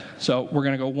 All right? So we're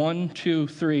going to go 1, 2,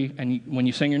 3, and when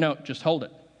you sing your note, just hold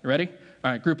it. You ready?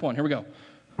 All right, group 1, here we go.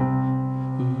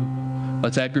 Ooh.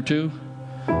 Let's add group 2.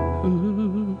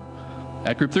 Ooh.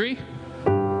 Add group 3.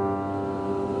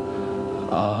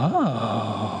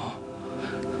 Oh.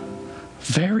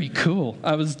 Very cool.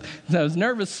 I was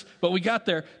nervous, but we got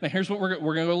there. Now here's what we're going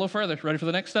to go a little further. Ready for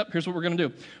the next step? Here's what we're going to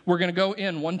do. We're going to go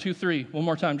in 1, 2, 3 one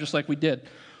more time, just like we did.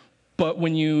 But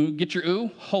when you get your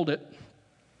ooh, hold it.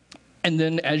 And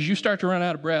then as you start to run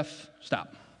out of breath,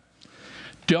 stop.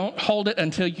 Don't hold it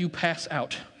until you pass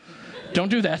out. Don't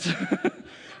do that.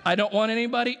 I don't want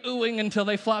anybody oohing until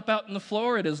they flop out on the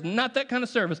floor. It is not that kind of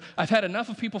service. I've had enough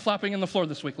of people flopping on the floor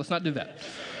this week. Let's not do that.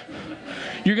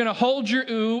 You're going to hold your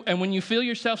ooh, and when you feel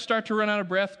yourself start to run out of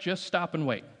breath, just stop and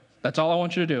wait. That's all I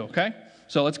want you to do, okay?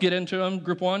 So let's get into them.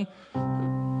 Group 1.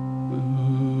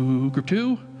 Ooh. Group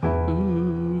 2.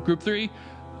 Ooh. Group 3.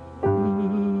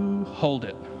 Ooh. Hold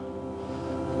it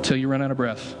till you run out of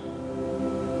breath.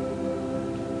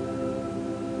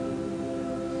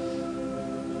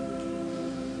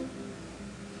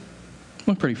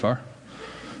 Went pretty far.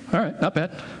 All right, not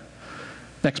bad.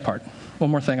 Next part. One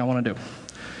more thing I want to do.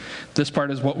 This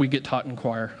part is what we get taught in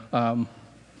choir. We're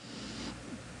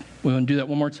going to do that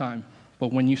one more time.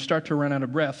 But when you start to run out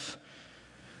of breath,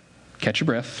 catch your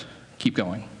breath, keep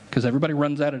going. Because everybody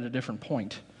runs out at a different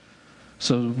point.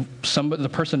 So the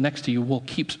person next to you will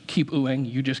keep oohing.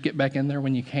 You just get back in there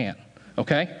when you can.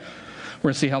 Okay? We're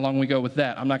going to see how long we go with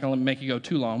that. I'm not going to make you go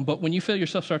too long. But when you feel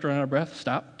yourself start to run out of breath,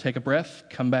 stop, take a breath,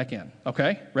 come back in.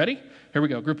 Okay? Ready? Here we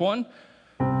go. Group 1.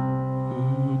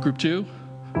 Ooh. Group 2.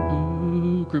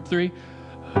 Ooh. Group 3.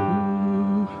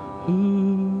 Ooh.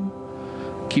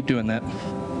 Ooh. Keep doing that.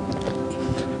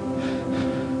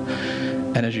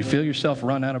 And as you feel yourself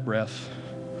run out of breath,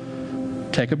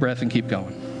 take a breath and keep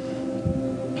going.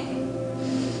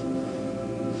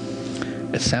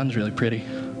 It sounds really pretty.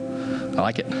 I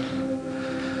like it.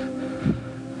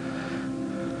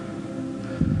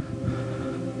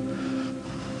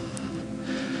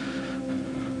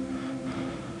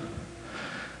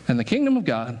 And the kingdom of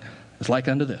God is like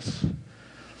unto this,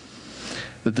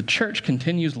 that the church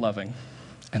continues loving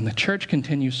and the church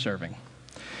continues serving.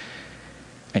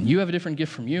 And you have a different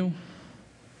gift from you,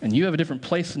 and you have a different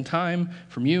place and time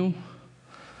from you.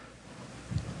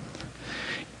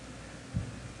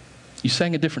 You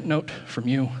sang a different note from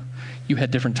you. You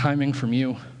had different timing from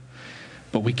you,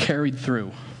 but we carried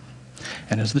through.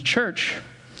 And as the church,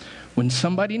 when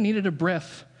somebody needed a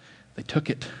breath, they took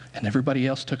it, and everybody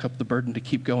else took up the burden to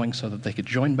keep going so that they could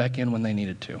join back in when they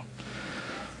needed to.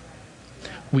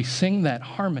 We sing that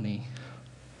harmony,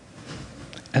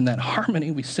 and that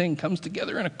harmony we sing comes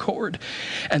together in a chord,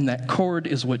 and that chord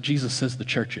is what Jesus says the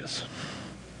church is.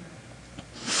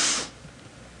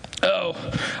 Oh,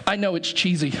 I know it's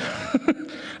cheesy.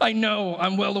 I know,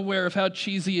 I'm well aware of how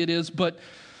cheesy it is, but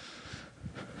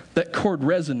that chord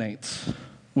resonates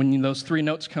when those 3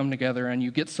 notes come together and you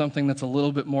get something that's a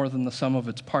little bit more than the sum of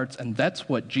its parts, and that's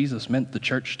what Jesus meant the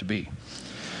church to be.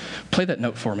 Play that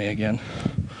note for me again.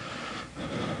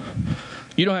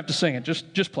 You don't have to sing it,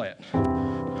 just play it.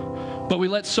 But we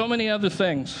let so many other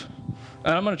things,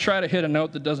 and I'm going to try to hit a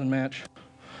note that doesn't match.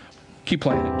 Keep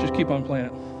playing it, just keep on playing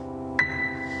it.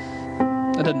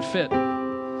 That doesn't fit.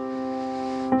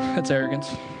 That's arrogance.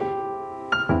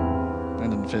 That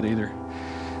doesn't fit either.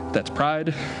 That's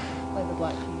pride. Play the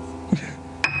black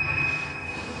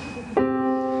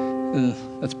keys.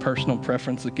 That's personal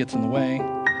preference that gets in the way.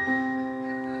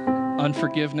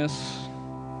 Unforgiveness.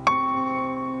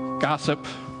 Gossip.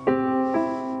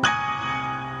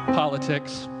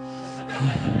 Politics.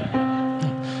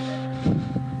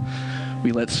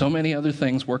 We let so many other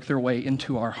things work their way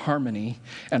into our harmony,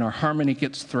 and our harmony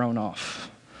gets thrown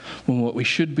off. When what we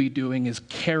should be doing is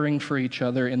caring for each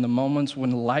other in the moments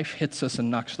when life hits us and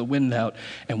knocks the wind out,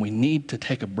 and we need to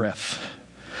take a breath.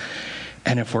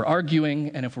 And if we're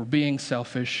arguing, and if we're being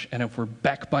selfish, and if we're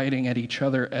backbiting at each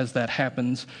other as that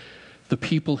happens, the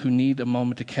people who need a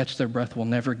moment to catch their breath will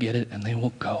never get it, and they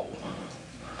will go.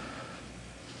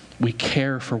 We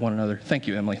care for one another. Thank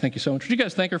you, Emily. Thank you so much. Would you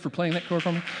guys thank her for playing that chord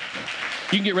for me?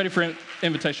 You can get ready for an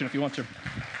invitation if you want to.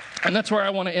 And that's where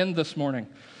I want to end this morning.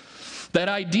 That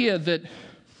idea that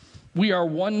we are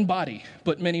one body,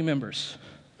 but many members.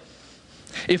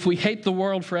 If we hate the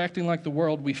world for acting like the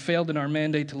world, we failed in our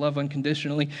mandate to love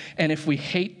unconditionally. And if we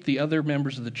hate the other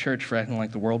members of the church for acting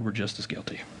like the world, we're just as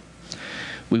guilty.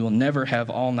 We will never have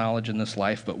all knowledge in this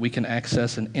life, but we can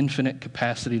access an infinite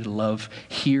capacity to love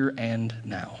here and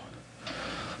now.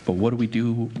 But what do we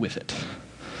do with it?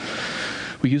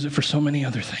 We use it for so many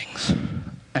other things.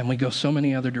 And we go so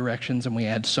many other directions, and we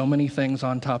add so many things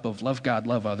on top of love God,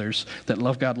 love others, that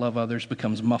love God, love others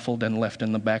becomes muffled and left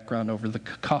in the background over the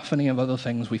cacophony of other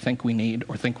things we think we need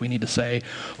or think we need to say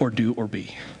or do or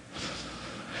be.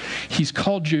 He's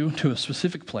called you to a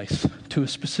specific place, to a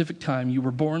specific time. You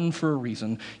were born for a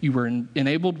reason. You were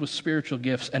enabled with spiritual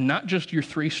gifts, and not just your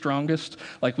 3 strongest,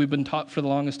 like we've been taught for the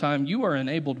longest time. You are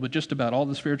enabled with just about all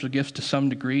the spiritual gifts to some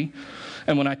degree.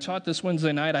 And when I taught this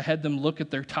Wednesday night, I had them look at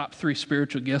their top 3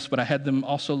 spiritual gifts, but I had them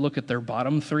also look at their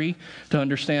bottom 3 to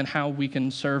understand how we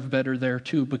can serve better there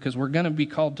too, because we're going to be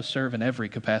called to serve in every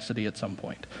capacity at some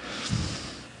point.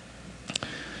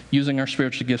 Using our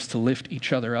spiritual gifts to lift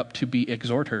each other up, to be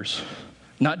exhorters.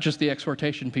 Not just the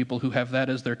exhortation people who have that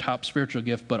as their top spiritual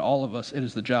gift, but all of us, it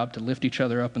is the job to lift each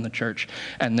other up in the church,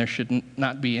 and there should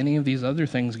not be any of these other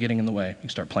things getting in the way. You can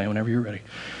start playing whenever you're ready.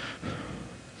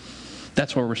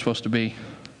 That's where we're supposed to be.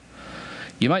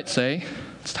 You might say,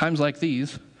 it's times like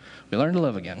these, we learn to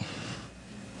love again.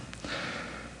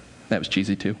 That was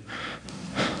cheesy too.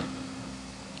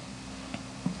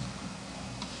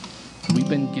 We've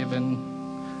been given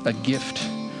a gift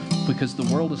because the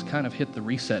world has kind of hit the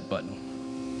reset button.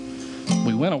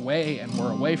 We went away and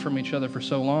we're away from each other for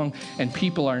so long, and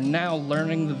people are now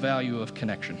learning the value of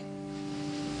connection.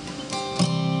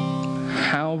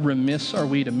 How remiss are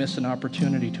we to miss an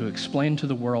opportunity to explain to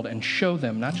the world and show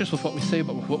them, not just with what we say,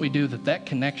 but with what we do, that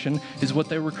connection is what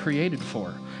they were created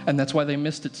for, and that's why they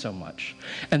missed it so much.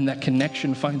 And that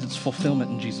connection finds its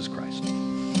fulfillment in Jesus Christ.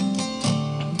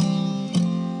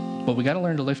 But we got to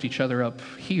learn to lift each other up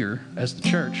here as the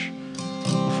church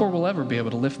before we'll ever be able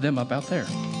to lift them up out there.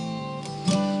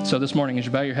 So this morning, as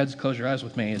you bow your heads and close your eyes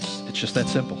with me, it's just that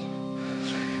simple.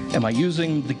 Am I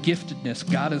using the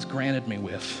giftedness God has granted me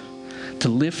with to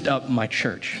lift up my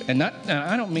church? And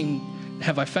I don't mean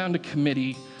have I found a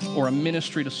committee or a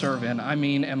ministry to serve in. I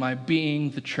mean, am I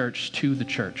being the church to the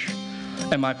church?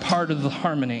 Am I part of the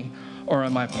harmony, or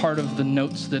am I part of the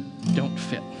notes that don't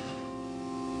fit,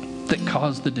 that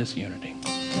cause the disunity?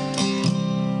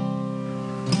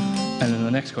 And then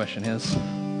the next question is,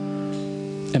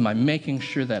 am I making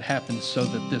sure that happens so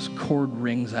that this chord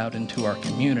rings out into our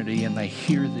community and they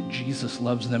hear that Jesus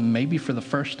loves them, maybe for the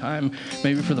first time,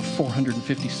 maybe for the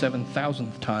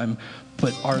 457,000th time,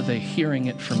 but are they hearing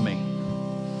it from me?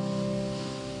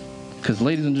 Because,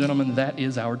 ladies and gentlemen, that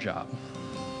is our job.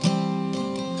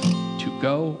 To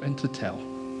go and to tell.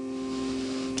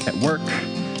 At work,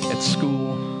 at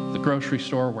school, the grocery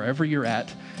store, wherever you're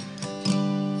at,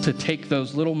 to take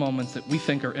those little moments that we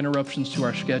think are interruptions to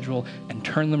our schedule and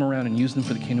turn them around and use them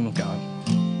for the kingdom of God.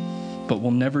 But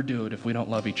we'll never do it if we don't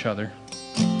love each other.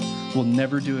 We'll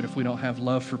never do it if we don't have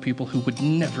love for people who would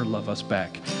never love us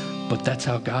back. But that's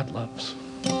how God loves.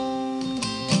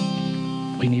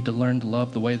 We need to learn to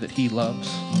love the way that He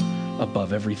loves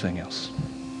above everything else.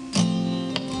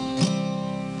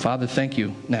 Father, thank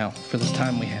you now for this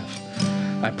time we have.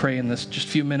 I pray in this just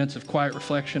few minutes of quiet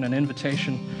reflection and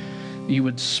invitation, you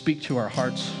would speak to our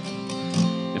hearts.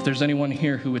 If there's anyone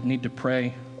here who would need to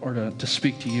pray or to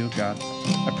speak to you, God,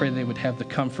 I pray they would have the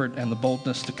comfort and the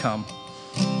boldness to come,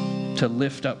 to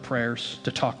lift up prayers,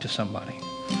 to talk to somebody.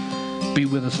 Be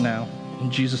with us now.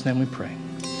 In Jesus' name we pray.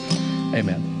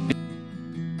 Amen.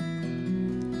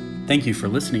 Thank you for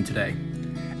listening today.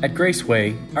 At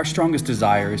Graceway, our strongest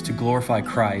desire is to glorify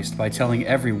Christ by telling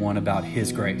everyone about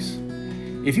His grace.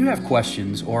 If you have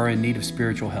questions or are in need of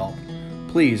spiritual help,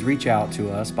 please reach out to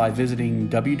us by visiting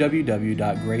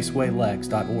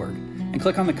www.gracewaylex.org and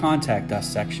click on the Contact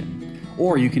Us section.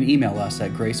 Or you can email us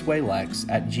at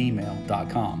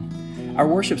gracewaylex@gmail.com. Our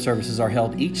worship services are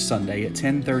held each Sunday at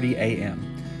 10:30 a.m.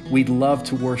 We'd love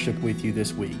to worship with you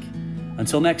this week.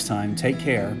 Until next time, take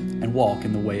care and walk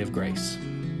in the way of grace.